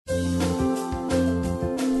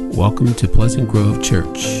Welcome to Pleasant Grove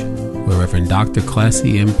Church, where Reverend Dr.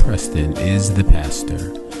 Classy M. Preston is the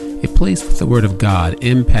pastor. A place where the Word of God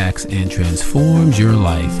impacts and transforms your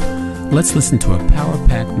life. Let's listen to a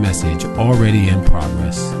power-packed message already in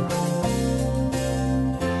progress.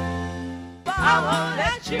 I won't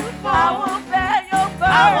let you fall. I won't bear your burden.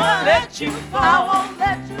 I won't let you fall. I won't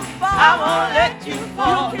let you fall. I won't let you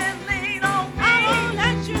fall. You can lean on me. I won't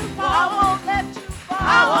let you fall. I won't let you fall.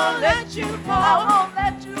 I won't let you fall. I won't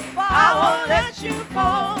let you fall. I won't let you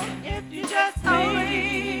fall. If you just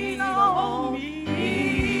lean on me.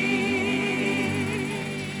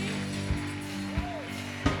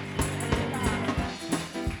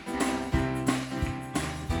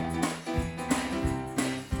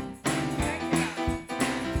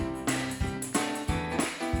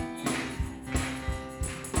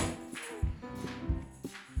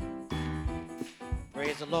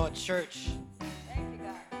 Praise the Lord, church. Thank you,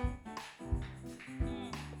 God.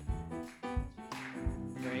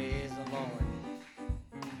 Praise the Lord.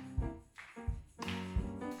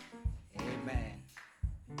 Amen.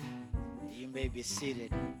 You may be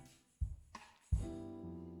seated.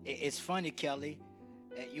 It's funny, Kelly,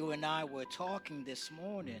 that you and I were talking this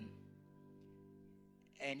morning,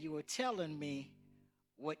 and you were telling me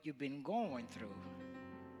what you've been going through.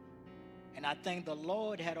 And I think the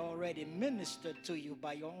Lord had already ministered to you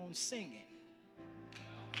by your own singing.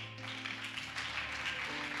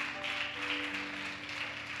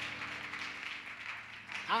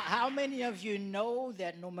 How many of you know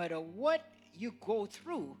that no matter what you go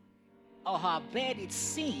through or how bad it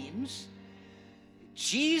seems,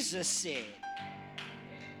 Jesus said,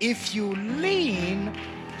 if you lean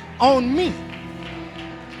on me,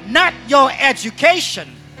 not your education,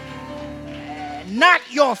 not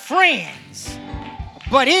your friends,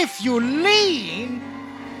 but if you lean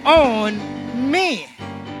on me,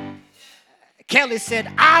 Kelly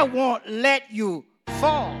said, I won't let you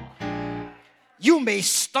fall. You may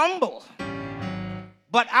stumble,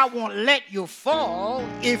 but I won't let you fall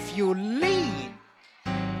if you lean.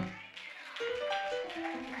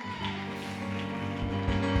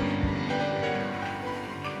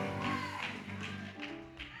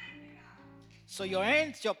 So your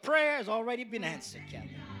prayer has already been answered, Kelly.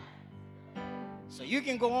 So you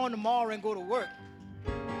can go on tomorrow and go to work.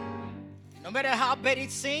 No matter how bad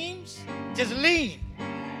it seems, just lean.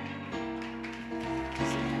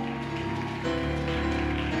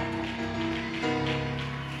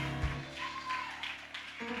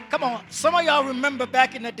 Come on, some of y'all remember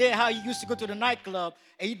back in the day how you used to go to the nightclub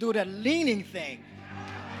and you do that leaning thing.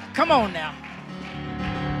 Come on now.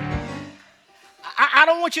 I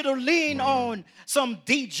don't want you to lean on some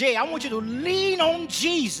DJ. I want you to lean on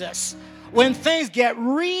Jesus when things get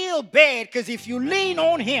real bad, because if you lean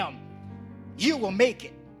on him, you will make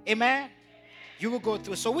it. Amen? You will go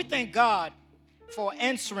through. So we thank God for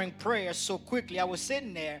answering prayers so quickly. I was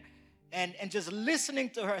sitting there and just listening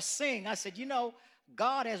to her sing. I said, you know,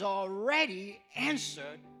 God has already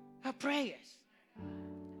answered her prayers.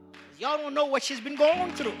 Y'all don't know what she's been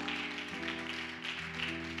going through.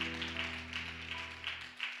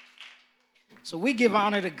 So we give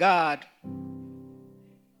honor to God,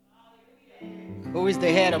 who is the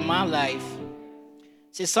head of my life.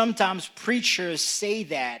 See, sometimes preachers say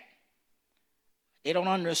that. They don't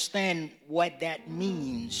understand what that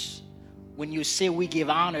means when you say we give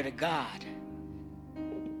honor to God.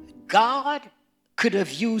 God could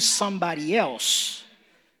have used somebody else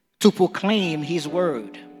to proclaim his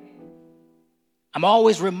word. I'm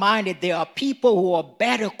always reminded there are people who are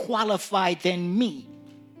better qualified than me.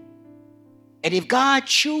 And if God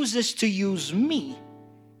chooses to use me,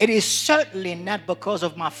 it is certainly not because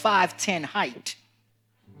of my 5'10" height.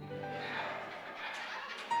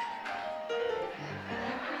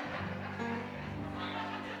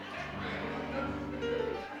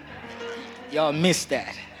 Y'all missed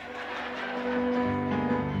that.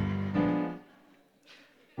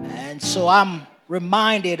 And so I'm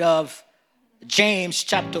reminded of James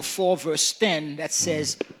chapter 4, verse 10 that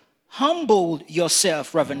says, humble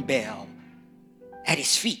yourself, Reverend Bell, at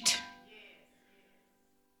his feet.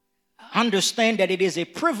 Understand that it is a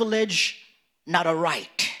privilege, not a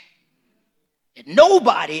right.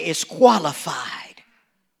 Nobody is qualified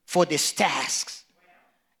for this task.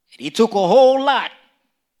 He took a whole lot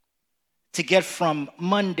to get from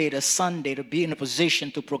Monday to Sunday to be in a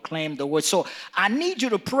position to proclaim the word. So I need you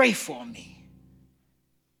to pray for me,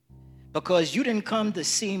 because you didn't come to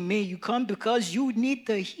see me. You come because you need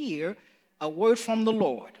to hear a word from the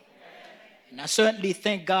Lord. And I certainly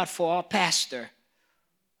thank God for our pastor,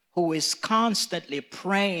 who is constantly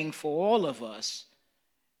praying for all of us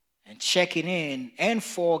and checking in, and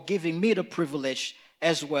for giving me the privilege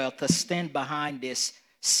as well to stand behind this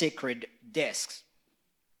sacred desk.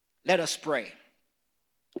 Let us pray.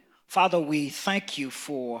 Father, we thank you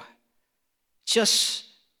for just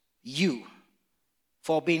you,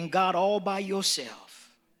 for being God all by yourself.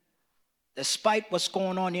 Despite what's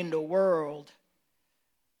going on in the world,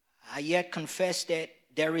 I yet confess that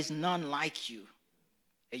there is none like you,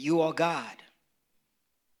 that you are God.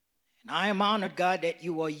 And I am honored, God, that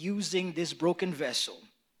you are using this broken vessel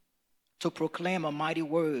to proclaim a mighty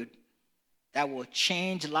word that will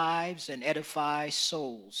change lives and edify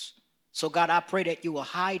souls. So, God, I pray that you will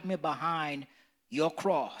hide me behind your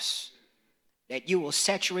cross, that you will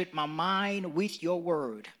saturate my mind with your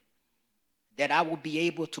word, that I will be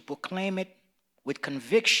able to proclaim it with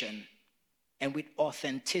conviction and with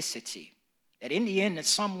authenticity, that in the end that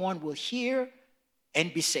someone will hear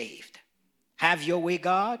and be saved. Have your way,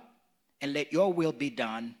 God, and let your will be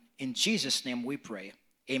done. In Jesus' name we pray.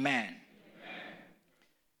 Amen. Amen.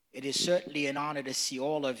 It is certainly an honor to see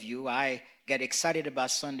all of you. I get excited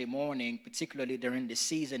about Sunday morning, particularly during the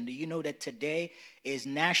season. Do you know that today is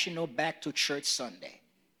National Back to Church Sunday?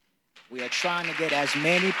 We are trying to get as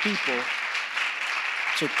many people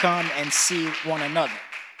to come and see one another.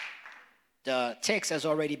 The text has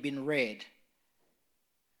already been read,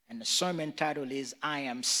 and the sermon title is, I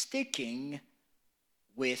Am Sticking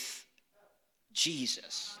with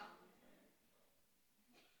Jesus.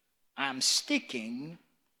 I'm sticking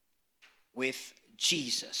with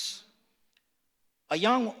Jesus. A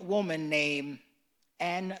young woman named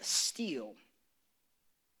Anne Steele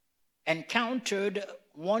encountered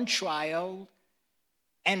one trial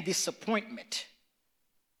and disappointment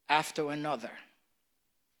after another.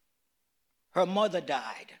 Her mother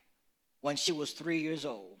died when she was 3 years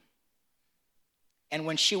old. And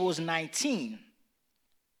when she was 19,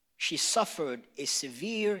 she suffered a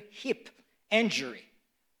severe hip injury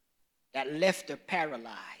that left her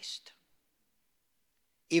paralyzed.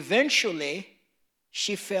 Eventually,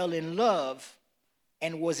 she fell in love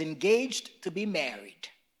and was engaged to be married.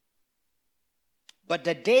 But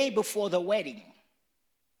the day before the wedding,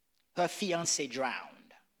 her fiancé drowned.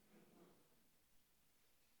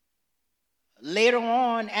 Later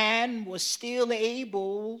on, Anne was still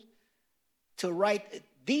able to write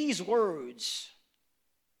these words,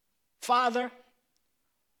 Father,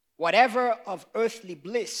 whatever of earthly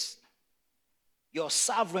bliss your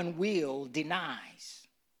sovereign will denies,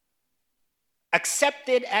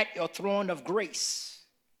 accepted at your throne of grace,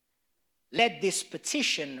 let this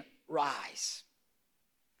petition rise.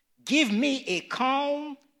 Give me a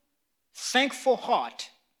calm, thankful heart,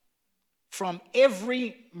 from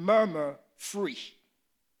every murmur free.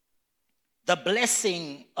 The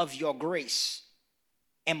blessing of your grace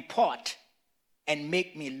impart and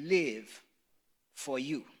make me live for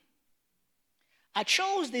you. I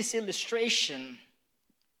chose this illustration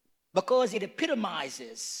because it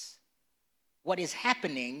epitomizes what is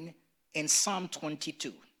happening in Psalm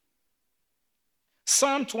 22.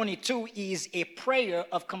 Psalm 22 is a prayer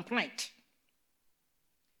of complaint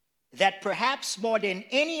that perhaps more than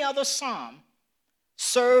any other psalm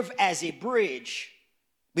serve as a bridge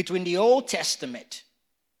between the Old Testament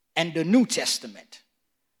and the New Testament.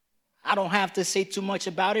 I don't have to say too much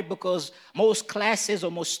about it because most classes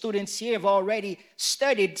or most students here have already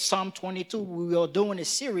studied Psalm 22. We are doing a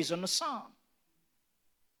series on the psalm.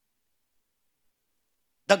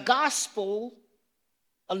 The gospel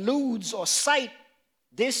alludes or cites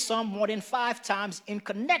this psalm more than 5 times in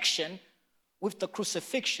connection with the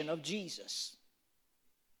crucifixion of Jesus.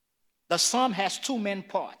 The psalm has 2 main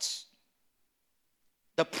parts.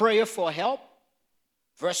 The prayer for help,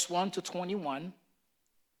 verse 1 to 21,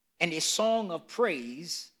 and a song of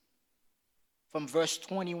praise from verse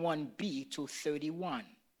 21b to 31.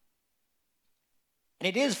 And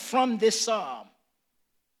it is from this psalm,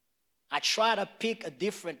 I try to pick a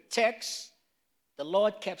different text. The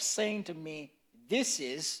Lord kept saying to me, this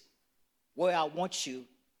is where I want you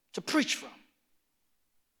to preach from.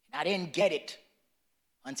 And I didn't get it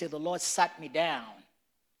until the Lord sat me down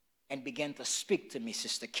and began to speak to me,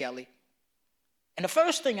 Sister Kelly. And the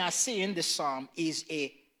first thing I see in this psalm is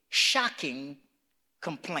a shocking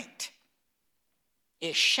complaint.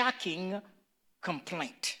 A shocking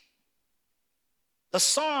complaint. The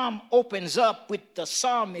psalm opens up with the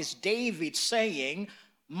psalmist David saying,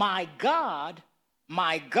 my God,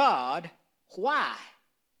 why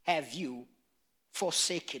have you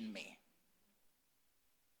forsaken me?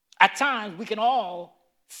 At times, we can all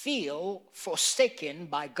feel forsaken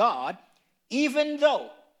by God, even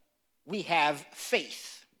though we have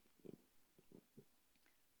faith.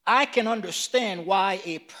 I can understand why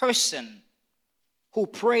a person who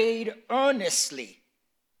prayed earnestly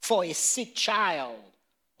for a sick child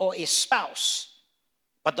or a spouse,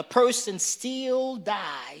 but the person still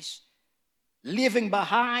dies, leaving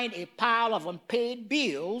behind a pile of unpaid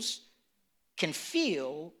bills, can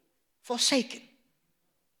feel forsaken.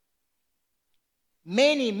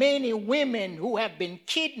 Many, many women who have been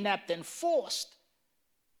kidnapped and forced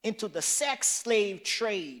into the sex slave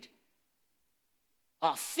trade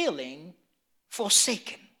are feeling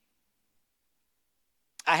forsaken.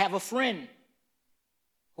 I have a friend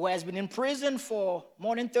who has been in prison for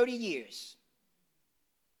more than 30 years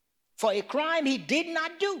for a crime he did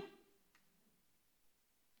not do.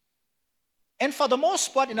 And for the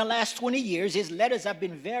most part, in the last 20 years, his letters have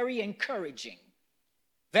been very encouraging,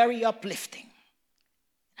 very uplifting.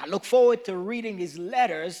 I look forward to reading his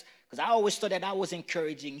letters because I always thought that I was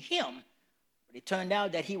encouraging him. But it turned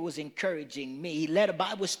out that he was encouraging me. He led a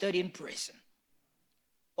Bible study in prison.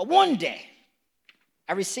 But one day,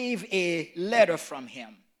 I received a letter from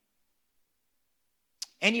him.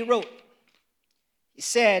 And he wrote, he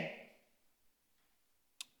said,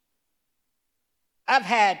 I've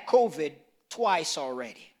had COVID twice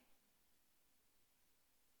already.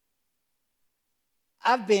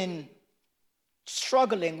 I've been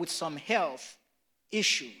struggling with some health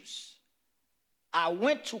issues. I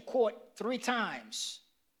went to court 3 times,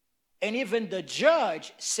 and even the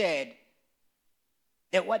judge said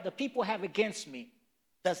that what the people have against me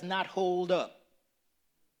does not hold up.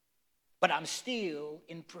 But I'm still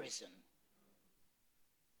in prison.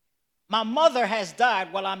 My mother has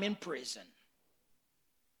died while I'm in prison.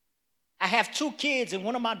 I have 2 kids, and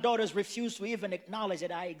one of my daughters refused to even acknowledge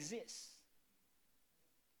that I exist.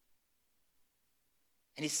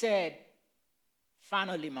 And he said,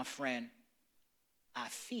 finally, my friend, I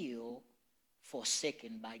feel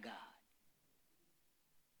forsaken by God.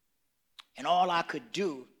 And all I could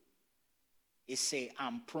do is say,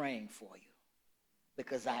 I'm praying for you,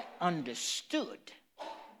 because I understood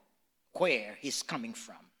where he's coming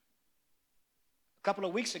from. A couple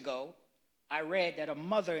of weeks ago, I read that a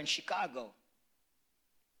mother in Chicago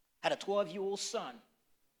had a 12-year-old son.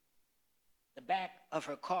 The back of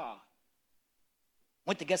her car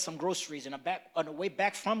went to get some groceries, and on the way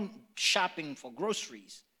back from shopping for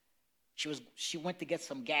groceries, she went to get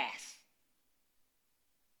some gas.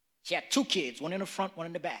 She had 2 kids, one in the front, one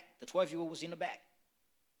in the back. The 12-year-old was in the back.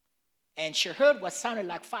 And she heard what sounded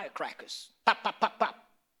like firecrackers. Pop, pop, pop, pop.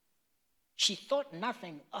 She thought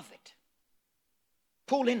nothing of it.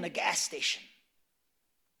 Pulled in the gas station,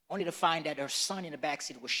 only to find that her son in the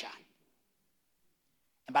backseat was shot.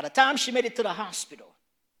 And by the time she made it to the hospital,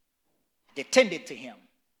 they tended to him.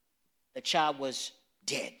 The child was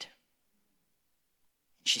dead.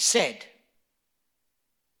 She said, I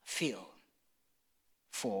feel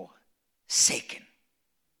forsaken.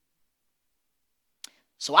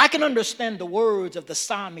 So I can understand the words of the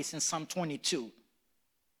psalmist in Psalm 22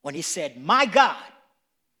 when he said, my God,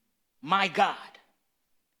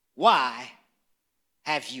 why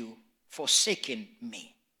have you forsaken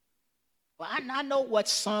me? Well, I know what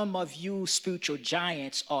some of you spiritual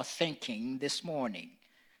giants are thinking this morning.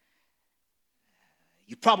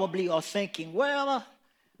 You probably are thinking, well,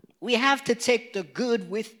 we have to take the good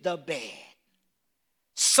with the bad.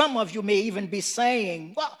 Some of you may even be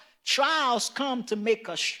saying, well, trials come to make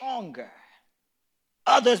us stronger.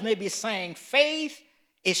 Others may be saying, faith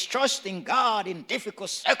is trusting God in difficult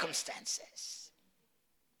circumstances.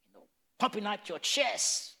 Pumping out your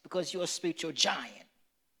chest because you're a spiritual giant.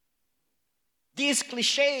 These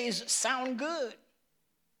cliches sound good.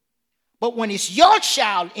 But when it's your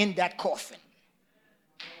child in that coffin,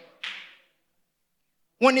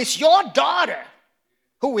 when it's your daughter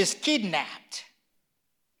who is kidnapped,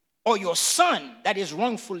 or your son that is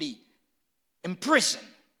wrongfully imprisoned,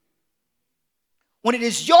 when it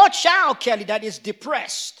is your child, Kelly, that is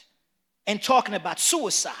depressed and talking about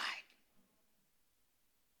suicide,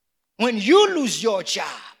 when you lose your job,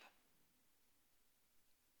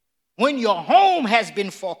 when your home has been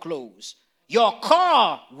foreclosed, your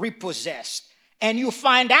car repossessed, and you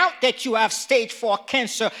find out that you have stage 4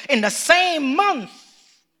 cancer in the same month,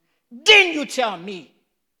 then you tell me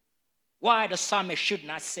why the psalmist should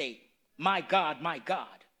not say, my God,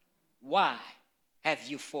 why have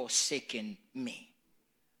you forsaken me?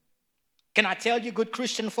 Can I tell you, good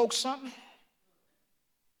Christian folks, something?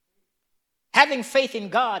 Having faith in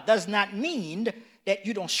God does not mean that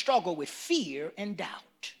you don't struggle with fear and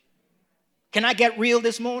doubt. Can I get real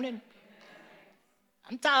this morning?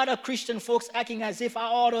 I'm tired of Christian folks acting as if I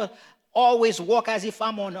ought to always walk as if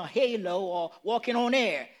I'm on a halo or walking on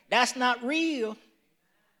air. That's not real.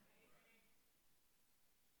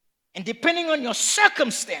 And depending on your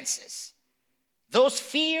circumstances, Those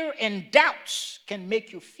fear and doubts can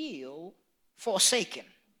make you feel forsaken.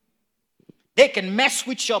 They can mess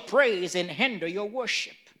with your praise and hinder your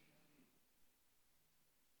worship.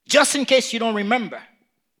 Just in case you don't remember,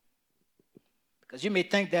 because you may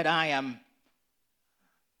think that I am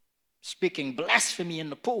speaking blasphemy in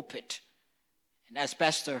the pulpit and ask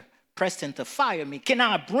Pastor Preston to fire me. Can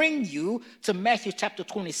I bring you to Matthew chapter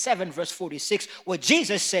 27, verse 46, where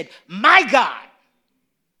Jesus said, my God,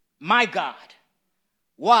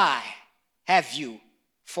 why have you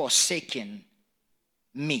forsaken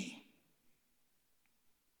me?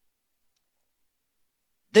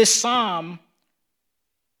 This psalm,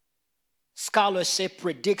 scholars say,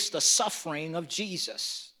 predicts the suffering of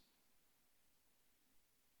Jesus.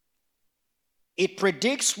 It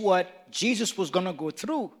predicts what Jesus was going to go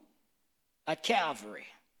through at Calvary.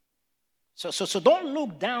 So don't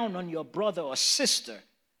look down on your brother or sister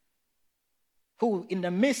who, in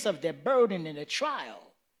the midst of their burden and their trial,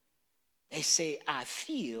 they say, I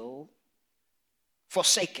feel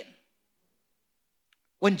forsaken.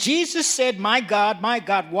 When Jesus said, my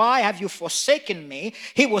God, why have you forsaken me?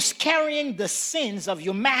 He was carrying the sins of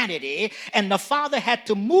humanity, and the Father had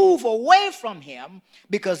to move away from him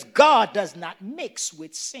because God does not mix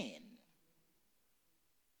with sin.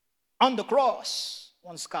 On the cross,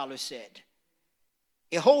 one scholar said,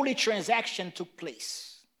 a holy transaction took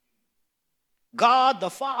place. God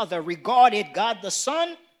the Father regarded God the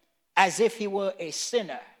Son as if he were a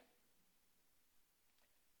sinner.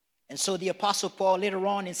 And so the Apostle Paul later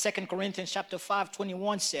on in 2 Corinthians chapter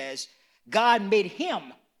 5:21 says, God made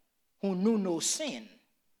him who knew no sin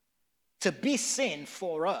to be sin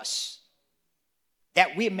for us,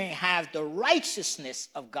 that we may have the righteousness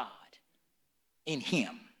of God in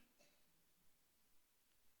him.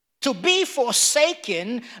 To be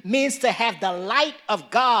forsaken means to have the light of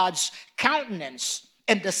God's countenance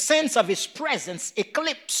and the sense of his presence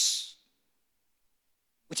eclipse,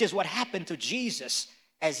 which is what happened to Jesus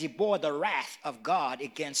as he bore the wrath of God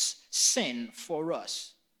against sin for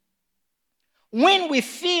us. When we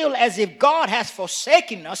feel as if God has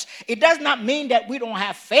forsaken us, it does not mean that we don't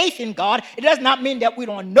have faith in God. It does not mean that we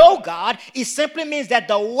don't know God. It simply means that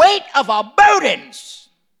the weight of our burdens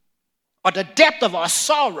or the depth of our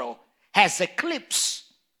sorrow has eclipsed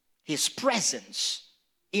his presence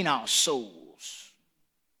in our souls.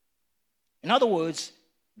 In other words,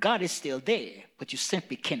 God is still there, but you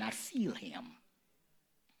simply cannot feel him.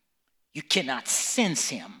 You cannot sense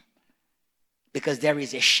him because there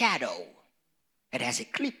is a shadow that has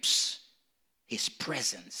eclipsed his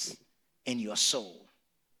presence in your soul.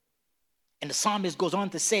 And the psalmist goes on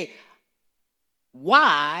to say,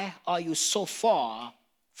 why are you so far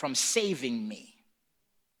from saving me?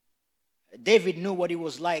 David knew what it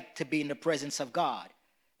was like to be in the presence of God.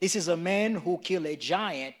 This is a man who killed a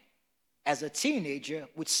giant as a teenager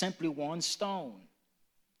with simply one stone.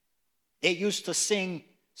 They used to sing,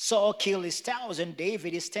 Saul killed his 1,000,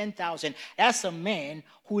 David his 10,000. That's a man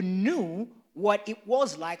who knew what it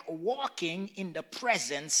was like walking in the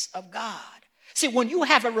presence of God. See, when you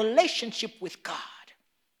have a relationship with God,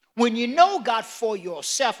 when you know God for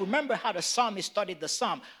yourself, remember how the psalmist started the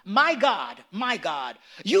psalm. My God,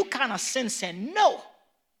 you kind of sense and know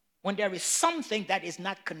when there is something that is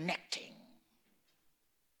not connecting.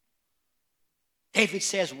 David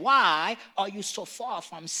says, why are you so far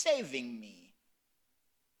from saving me?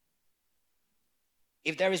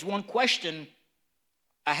 If there is one question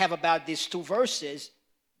I have about these two verses,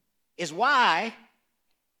 is why,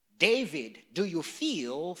 David, do you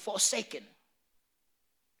feel forsaken?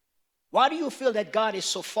 Why do you feel that God is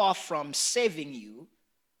so far from saving you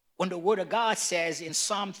when the word of God says in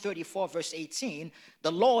Psalm 34 verse 18,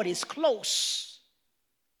 the Lord is close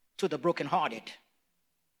to the brokenhearted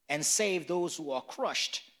and save those who are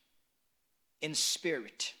crushed in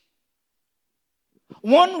spirit?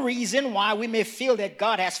 One reason why we may feel that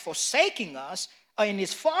God has forsaken us and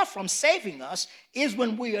is far from saving us is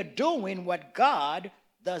when we are doing what God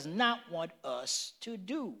does not want us to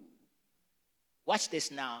do. Watch this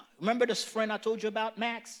now. Remember this friend I told you about,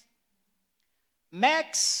 Max?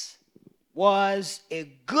 Max was a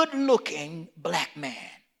good-looking black man.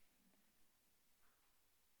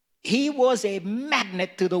 He was a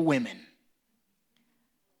magnet to the women.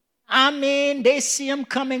 I mean, they see him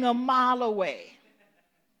coming a mile away.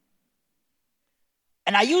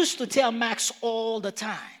 And I used to tell Max all the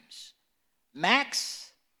times,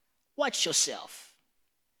 Max, watch yourself.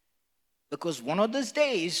 Because one of those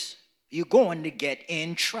days, you're going to get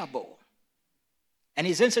in trouble. And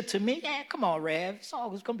his answer to me, yeah, come on, Rev. It's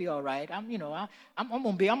always going to be all right. I'm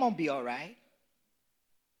going to be all right.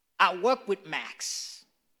 I work with Max.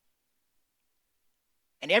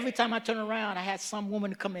 And every time I turn around, I had some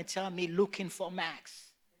woman come and tell me, looking for Max.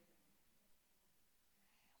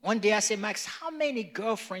 One day I said, Max, how many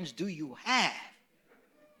girlfriends do you have?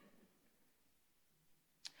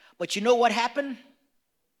 But you know what happened?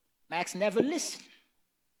 Max never listened.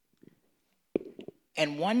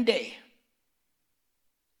 And one day,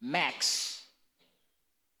 Max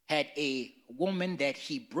had a woman that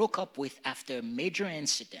he broke up with after a major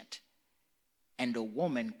incident. And the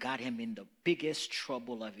woman got him in the biggest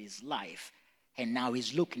trouble of his life. And now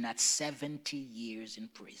he's looking at 70 years in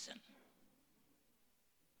prison.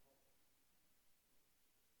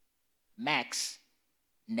 Max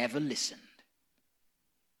never listened.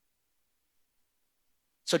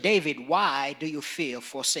 So, David, why do you feel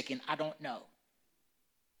forsaken? I don't know.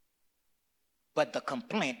 But the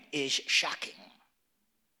complaint is shocking.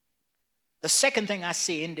 The second thing I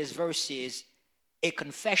see in this verse is a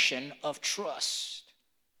confession of trust.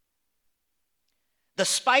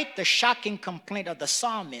 Despite the shocking complaint of the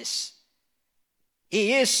psalmist,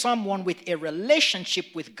 he is someone with a relationship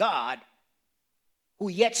with God who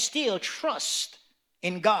yet still trusts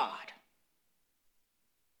in God.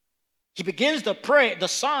 He begins the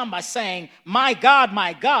psalm by saying, my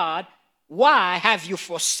God, why have you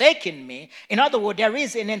forsaken me? In other words, there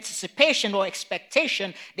is an anticipation or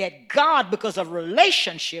expectation that God, because of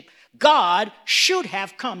relationship, God should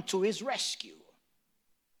have come to his rescue.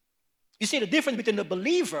 You see, the difference between the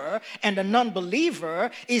believer and the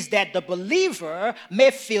non-believer is that the believer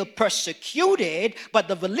may feel persecuted, but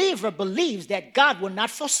the believer believes that God will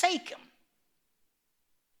not forsake him.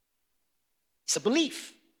 It's a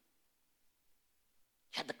belief.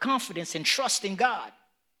 You have the confidence and trust in God.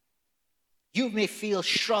 You may feel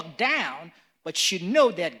struck down, but you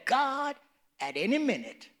know that God, at any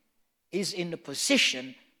minute, is in the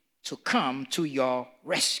position to come to your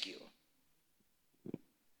rescue.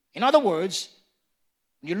 In other words,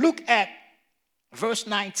 when you look at verse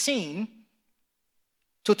 19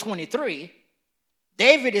 to 23,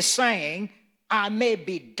 David is saying, I may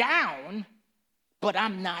be down, but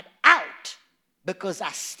I'm not out because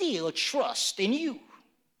I still trust in you.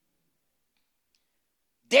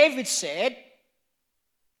 David said,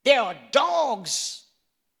 there are dogs,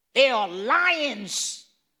 there are lions.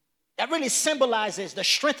 That really symbolizes the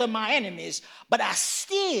strength of my enemies, but I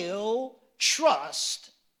still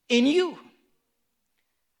trust in you.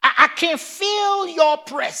 I can feel your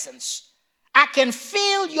presence. I can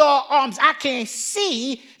feel your arms. I can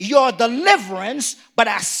see your deliverance, but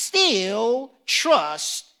I still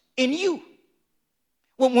trust in you.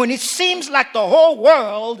 When it seems like the whole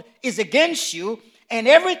world is against you and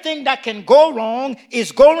everything that can go wrong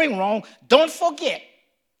is going wrong, don't forget,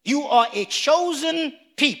 you are a chosen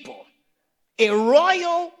people, a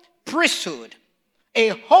royal priesthood, a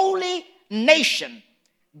holy nation,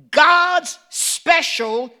 God's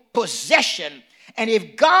special possession. And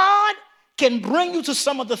if God can bring you to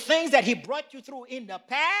some of the things that he brought you through in the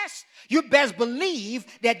past, you best believe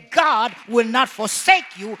that God will not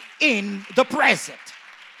forsake you in the present.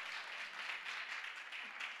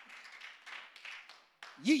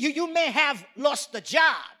 You may have lost a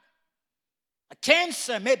job. A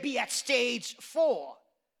cancer may be at stage 4.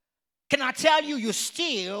 Can I tell you, you're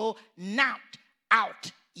still not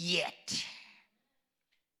out yet.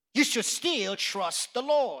 You should still trust the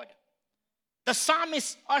Lord. The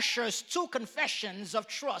psalmist ushers 2 confessions of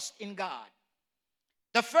trust in God.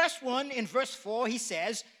 The first one in verse 4, he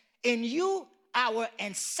says, in you our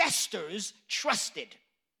ancestors trusted.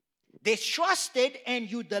 They trusted and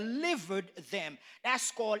you delivered them.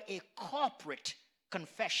 That's called a corporate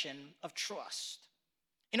confession of trust.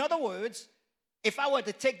 In other words, if I were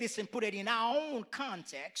to take this and put it in our own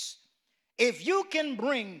context, if you can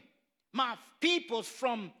bring my peoples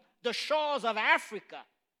from the shores of Africa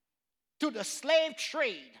to the slave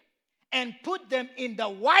trade and put them in the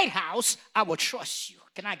White House, I will trust you.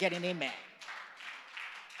 Can I get an amen?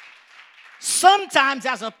 Sometimes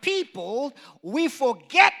as a people, we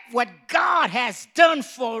forget what God has done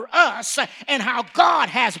for us and how God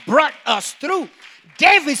has brought us through.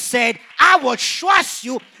 David said, I will trust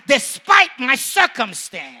you despite my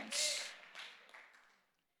circumstance.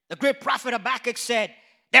 The great prophet Habakkuk said,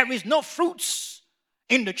 there is no fruits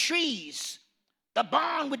in the trees. The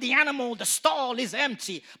barn with the animal, the stall is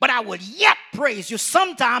empty, but I will yet praise you.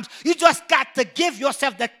 Sometimes you just got to give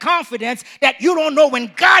yourself the confidence that you don't know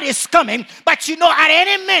when God is coming, but you know at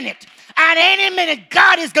any minute,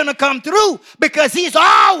 God is going to come through because he's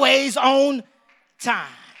always on time.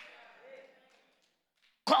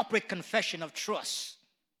 Corporate confession of trust.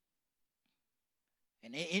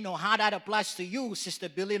 And you know how that applies to you, Sister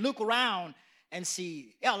Billy. Look around and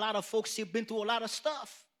see, a lot of folks have been through a lot of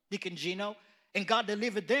stuff, Deacon Gino. and God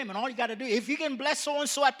delivered them. And all you got to do, if you can bless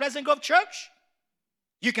so-and-so at Pleasant Grove Church,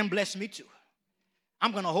 you can bless me too.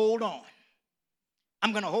 I'm going to hold on.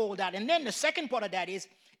 I'm going to hold out. And then the second part of that is,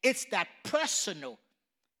 it's that personal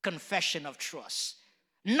confession of trust.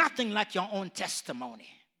 Nothing like your own testimony.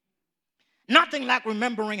 Nothing like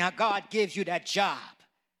remembering how God gives you that job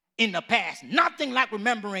in the past. Nothing like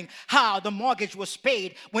remembering how the mortgage was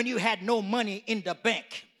paid when you had no money in the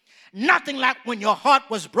bank. Nothing like when your heart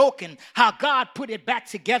was broken, how God put it back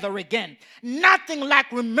together again. Nothing like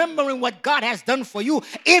remembering what God has done for you.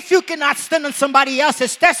 If you cannot stand on somebody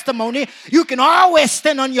else's testimony, you can always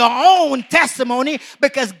stand on your own testimony,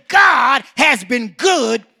 because God has been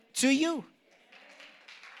good to you.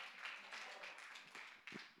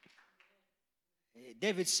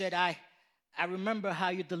 David said, I remember how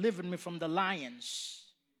you delivered me from the lions.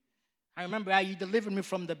 I remember how you delivered me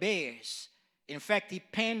from the bears. In fact, he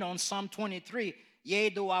penned on Psalm 23, yea,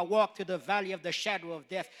 though I walk through the valley of the shadow of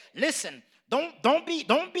death. Listen, don't be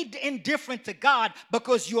indifferent to God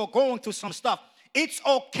because you're going through some stuff. It's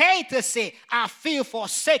okay to say, I feel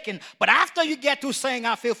forsaken. But after you get to saying,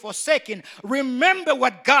 I feel forsaken, remember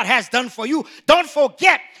what God has done for you. Don't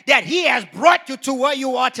forget that he has brought you to where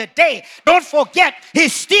you are today. Don't forget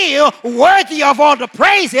he's still worthy of all the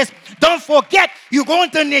praises. Don't forget you're going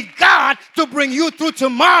to need God to bring you through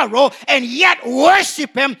tomorrow, and yet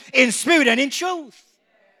worship him in spirit and in truth.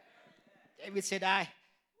 David said, I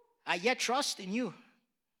yet trust in you.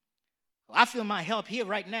 I feel my help here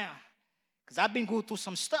right now, because I've been going through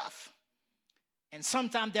some stuff. And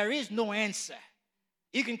sometimes there is no answer.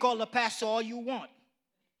 You can call the pastor all you want.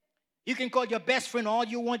 You can call your best friend all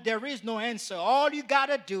you want. There is no answer. All you got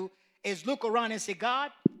to do is look around and say,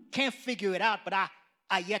 God, can't figure it out, but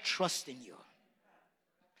I yet trust in you.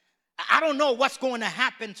 I don't know what's going to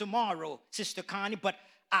happen tomorrow, Sister Connie, but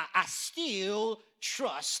I still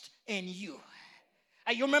trust in you.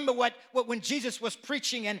 You remember when Jesus was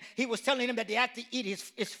preaching and he was telling them that they had to eat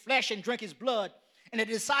his flesh and drink his blood. And the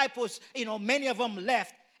disciples, many of them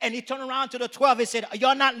left. And he turned around to the 12 and said, are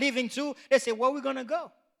y'all not leaving too? They said, where are we going to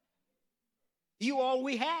go? You all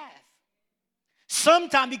we have.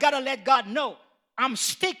 Sometimes you got to let God know, I'm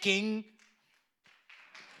sticking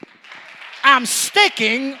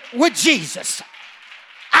with Jesus.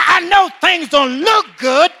 I know things don't look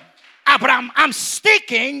good, but I'm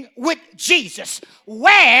sticking with Jesus.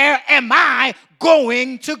 Where am I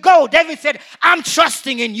going to go? David said, I'm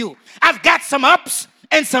trusting in you. I've got some ups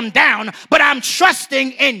and some down, but I'm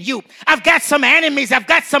trusting in you. I've got some enemies, I've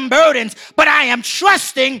got some burdens, but I am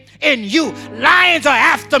trusting in you. Lions are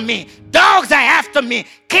after me. Dogs are after me.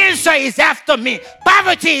 Cancer is after me.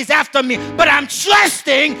 Poverty is after me, but I'm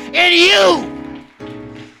trusting in you.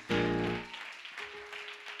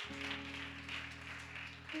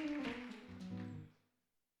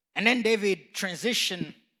 And then David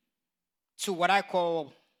transitioned to what I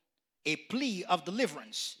call a plea of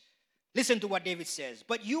deliverance. Listen to what David says.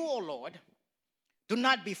 But you, O Lord, do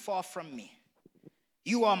not be far from me.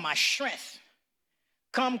 You are my strength.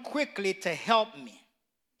 Come quickly to help me.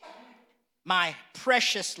 My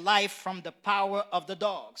precious life from the power of the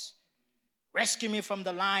dogs. Rescue me from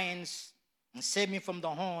the lions and save me from the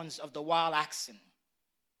horns of the wild oxen.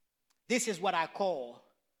 This is what I call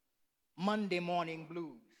Monday morning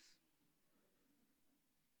blues.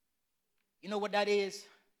 You know what that is?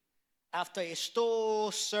 After a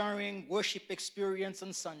soul-stirring worship experience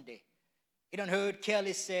on Sunday, you done heard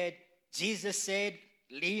Kelly said, Jesus said,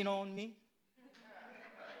 lean on me.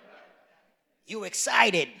 You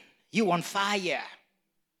excited. You on fire.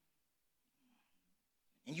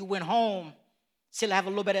 And you went home, still have a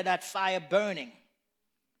little bit of that fire burning.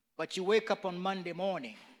 But you wake up on Monday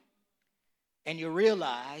morning and you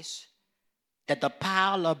realize that the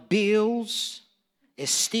pile of bills is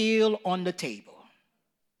still on the table.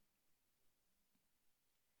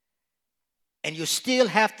 And you still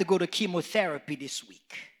have to go to chemotherapy this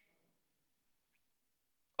week.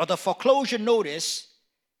 Or the foreclosure notice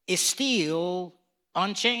is still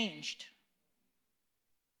unchanged.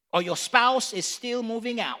 Or your spouse is still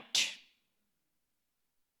moving out.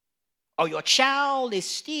 Or your child is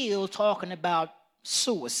still talking about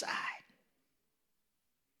suicide.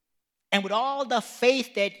 And with all the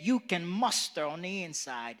faith that you can muster on the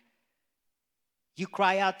inside, you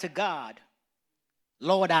cry out to God,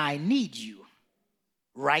 Lord, I need you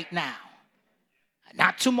right now.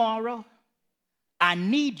 Not tomorrow. I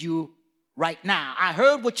need you right now. I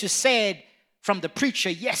heard what you said from the preacher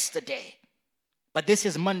yesterday, but this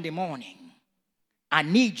is Monday morning. I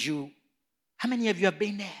need you. How many of you have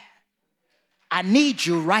been there? I need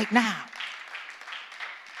you right now.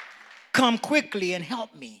 Come quickly and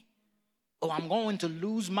help me, or I'm going to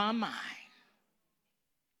lose my mind.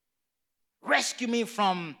 rescue me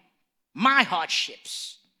from my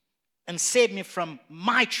hardships and save me from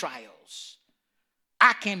my trials,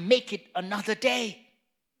 I can make it another day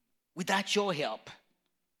without your help.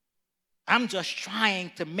 I'm just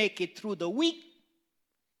trying to make it through the week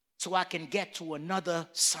so I can get to another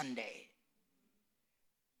Sunday.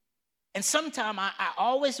 And sometimes I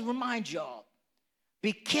always remind y'all,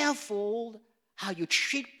 be careful how you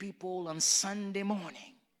treat people on Sunday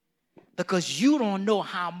morning, because you don't know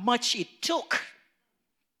how much it took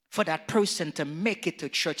for that person to make it to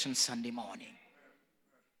church on Sunday morning.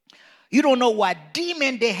 You don't know what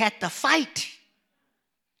demon they had to fight,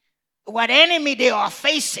 what enemy they are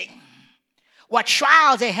facing, what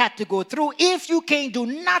trials they had to go through. If you can't do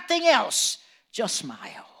nothing else, just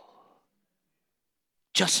smile.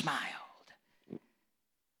 Just smile.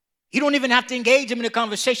 You don't even have to engage them in a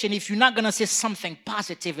conversation if you're not going to say something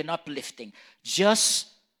positive and uplifting. Just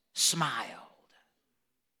smile.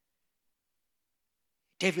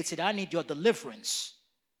 David said, I need your deliverance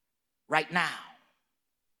right now.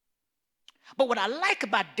 But what I like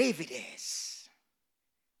about David is,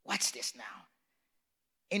 watch this now.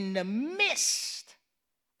 In the midst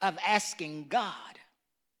of asking God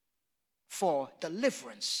for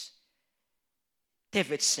deliverance,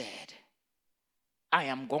 David said, I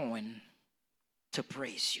am going to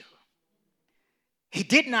praise you. He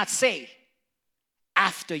did not say,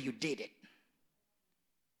 after you did it.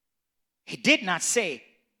 He did not say,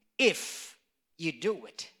 if you do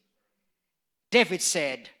it. David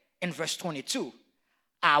said in verse 22,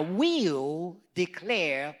 I will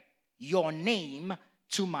declare your name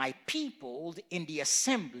to my people in the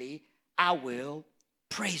assembly. I will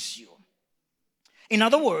praise you. In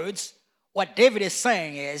other words, what David is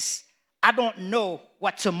saying is, I don't know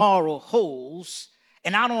what tomorrow holds,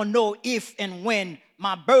 and I don't know if and when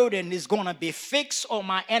my burden is going to be fixed or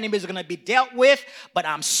my enemy is going to be dealt with, but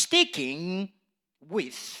I'm sticking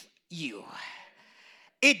with you.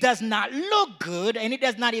 It does not look good, and it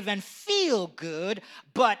does not even feel good,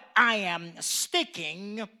 but I am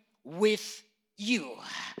sticking with you.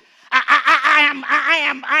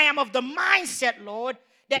 I am of the mindset, Lord,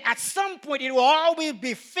 that at some point it will always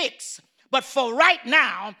be fixed. But for right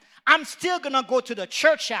now, I'm still going to go to the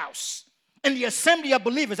church house in the assembly of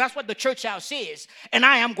believers. That's what the church house is. And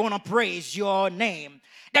I am going to praise your name.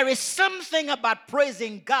 There is something about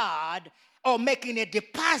praising God or making a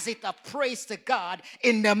deposit of praise to God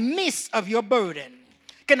in the midst of your burden.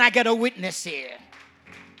 Can I get a witness here?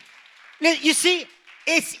 You see,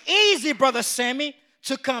 it's easy, Brother Sammy,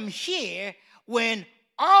 to come here when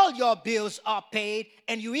all your bills are paid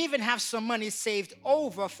and you even have some money saved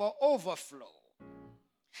over for overflow.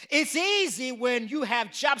 It's easy when you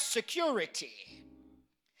have job security.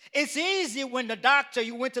 It's easy when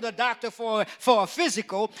you went to the doctor for a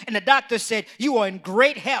physical, and the doctor said, you are in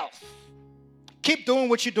great health. Keep doing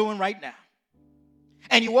what you're doing right now.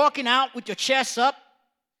 And you're walking out with your chest up,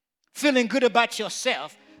 feeling good about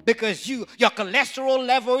yourself because your cholesterol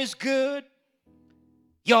level is good.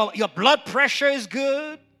 Your blood pressure is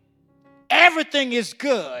good. Everything is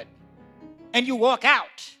good. And you walk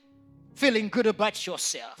out feeling good about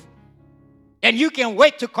yourself. And you can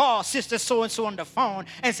wait to call Sister So-and-so on the phone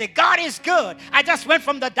and say, God is good. I just went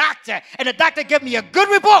from the doctor, and the doctor gave me a good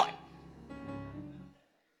report.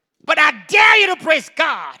 But I dare you to praise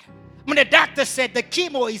God when the doctor said the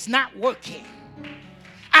chemo is not working.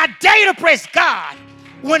 I dare you to praise God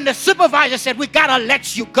when the supervisor said, we got to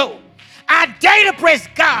let you go. I dare you to praise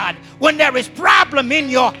God when there is problem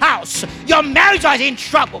in your house. Your marriage is in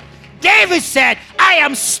trouble. David said, I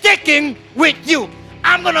am sticking with you.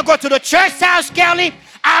 I'm going to go to the church house, Kelly.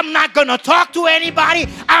 I'm not going to talk to anybody.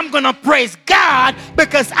 I'm going to praise God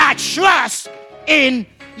because I trust in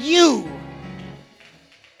you.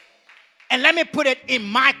 And let me put it in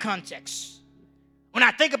my context. When I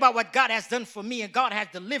think about what God has done for me and God has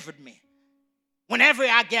delivered me, whenever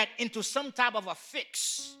I get into some type of a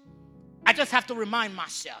fix, I just have to remind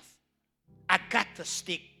myself, I got to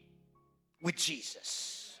stick with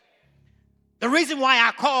Jesus. The reason why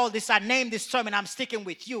I named this sermon, I'm sticking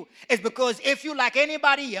with you, is because if you like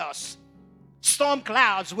anybody else, storm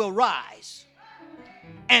clouds will rise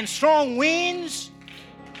and strong winds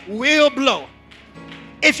will blow.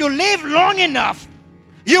 If you live long enough,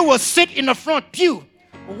 you will sit in the front pew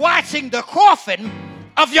watching the coffin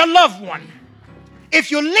of your loved one.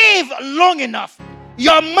 If you live long enough,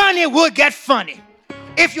 your money will get funny.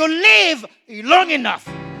 If you live long enough,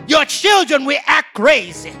 your children will act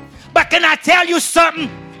crazy. But can I tell you something?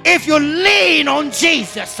 If you lean on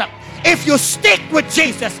Jesus, if you stick with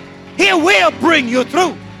Jesus, He will bring you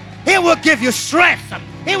through. He will give you strength.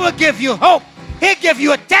 He will give you hope. He'll give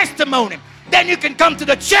you a testimony. then you can come to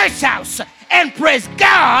the church house and praise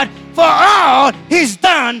God for all he's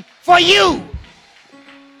done for you.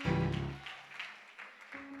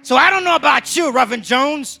 So I don't know about you, Reverend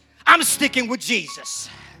Jones. I'm sticking with Jesus.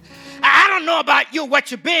 I don't know about you, what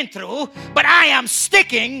you've been through, but I am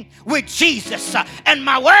sticking with Jesus. And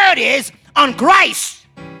my word is, on Christ,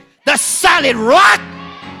 the solid rock,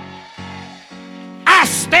 I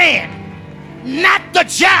stand. Not the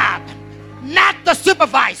job, not the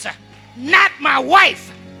supervisor, not my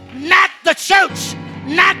wife, not the church,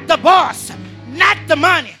 not the boss, not the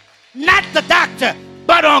money, not the doctor,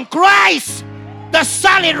 but on Christ, the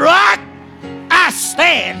solid rock, I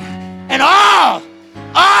stand. And all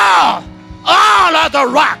other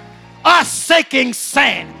rock are sinking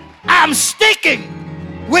sand. I'm sticking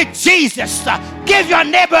with Jesus. Give your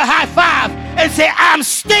neighbor a high five and say, I'm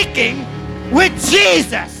sticking with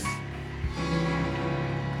Jesus.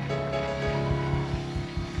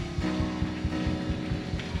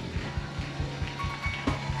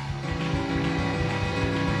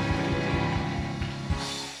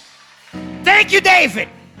 Thank you, David.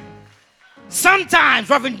 Sometimes,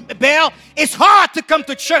 Reverend Bell, it's hard to come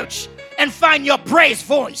to church and find your praise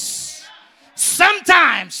voice.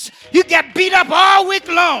 Sometimes you get beat up all week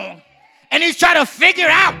long and you try to figure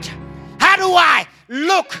out, how do I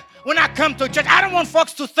look when I come to church? I don't want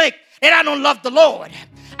folks to think that I don't love the Lord.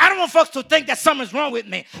 I don't want folks to think that something's wrong with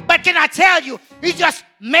me. But can I tell you, you just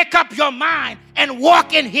make up your mind and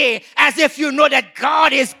walk in here as if you know that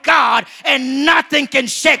God is God and nothing can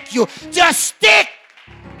shake you. Just stick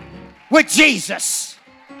with Jesus.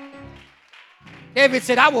 David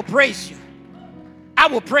said, I will praise you. I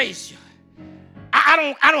will praise you.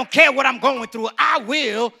 I don't care what I'm going through. I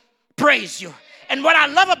will praise you. And what I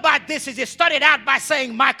love about this is it started out by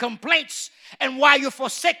saying my complaints and why you're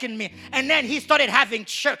forsaking me. And then he started having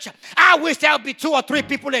church. I wish there would be 2 or 3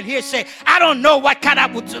 people in here say, I don't know what kind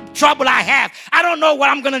of trouble I have. I don't know what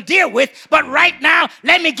I'm going to deal with. But right now,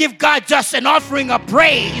 let me give God just an offering of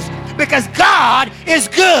praise because God is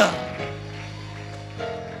good.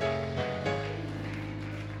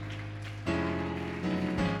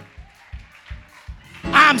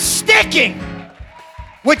 I'm sticking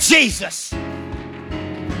with Jesus.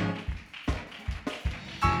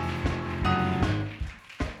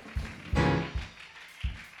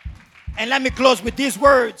 And let me close with these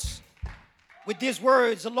words. With these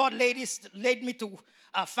words, the Lord led me to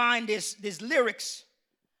find these lyrics.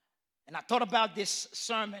 And I thought about this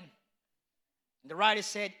sermon. The writer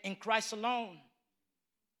said, in Christ alone,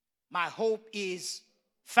 my hope is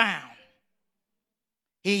found.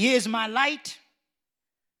 He is my light,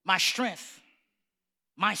 my strength,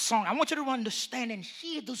 my song. I want you to understand and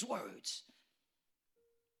hear those words.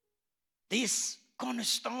 This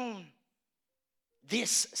cornerstone,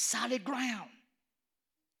 this solid ground,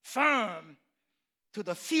 firm to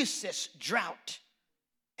the fiercest drought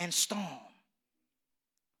and storm.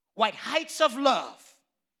 What heights of love,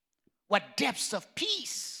 what depths of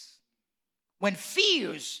peace, when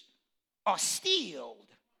fears are stilled,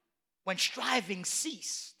 when striving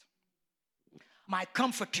ceased. My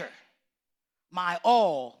comforter, my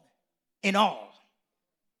all in all,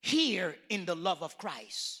 here in the love of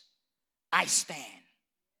Christ, I stand.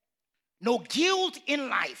 No guilt in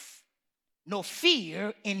life, no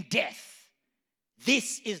fear in death.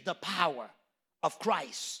 This is the power of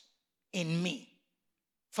Christ in me.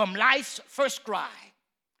 From life's first cry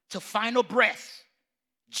to final breath,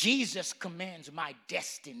 Jesus commands my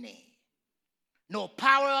destiny. No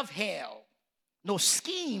power of hell, no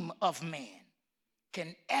scheme of man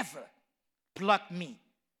can ever pluck me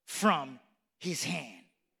from his hand.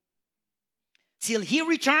 Till he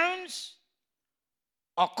returns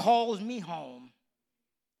or calls me home,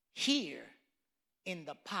 here in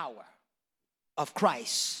the power of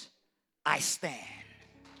Christ I stand.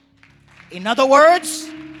 In other words,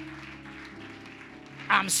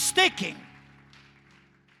 I'm sticking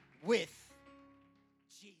with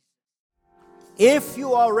Jesus. If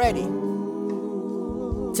you are ready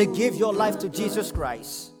to give your life to Jesus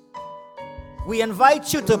Christ, we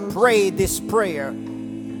invite you to pray this prayer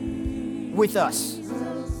with us.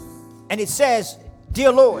 And it says,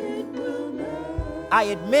 Dear Lord, I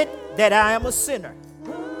admit that I am a sinner,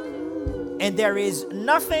 and there is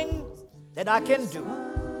nothing that I can do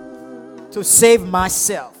to save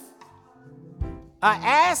myself. I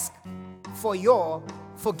ask for your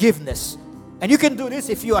forgiveness. And you can do this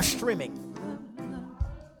if you are streaming.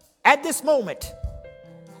 At this moment,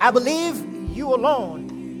 I believe you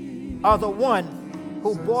alone are the one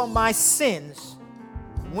who bore my sins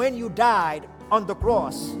when you died on the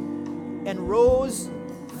cross and rose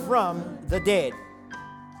from the dead.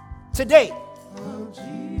 Today,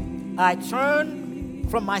 I turn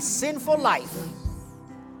from my sinful life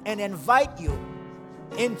and invite you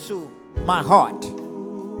into my heart.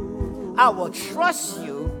 I will trust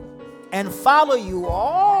you and follow you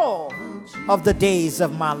all of the days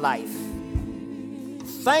of my life.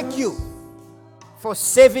 Thank you for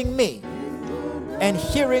saving me and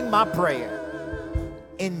hearing my prayer.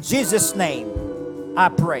 In Jesus' name, I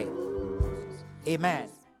pray. Amen.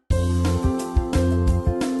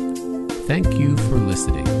 Thank you for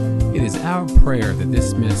listening. It is our prayer that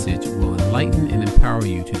this message will enlighten and empower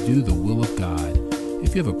you to do the will of God.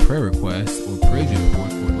 If you have a prayer request or praise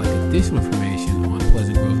report or would like additional information on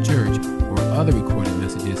Pleasant Grove Church or other recorded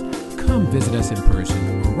messages, come visit us in person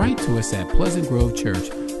or write to us at Pleasant Grove Church,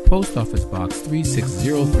 Post Office Box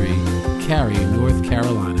 3603, Cary, North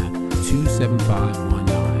Carolina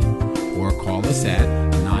 27519, or call us at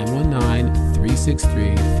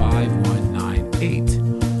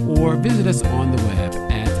 919-363-5198, or visit us on the web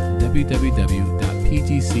at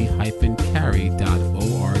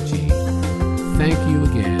www.pgc-cary.org. Thank you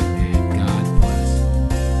again.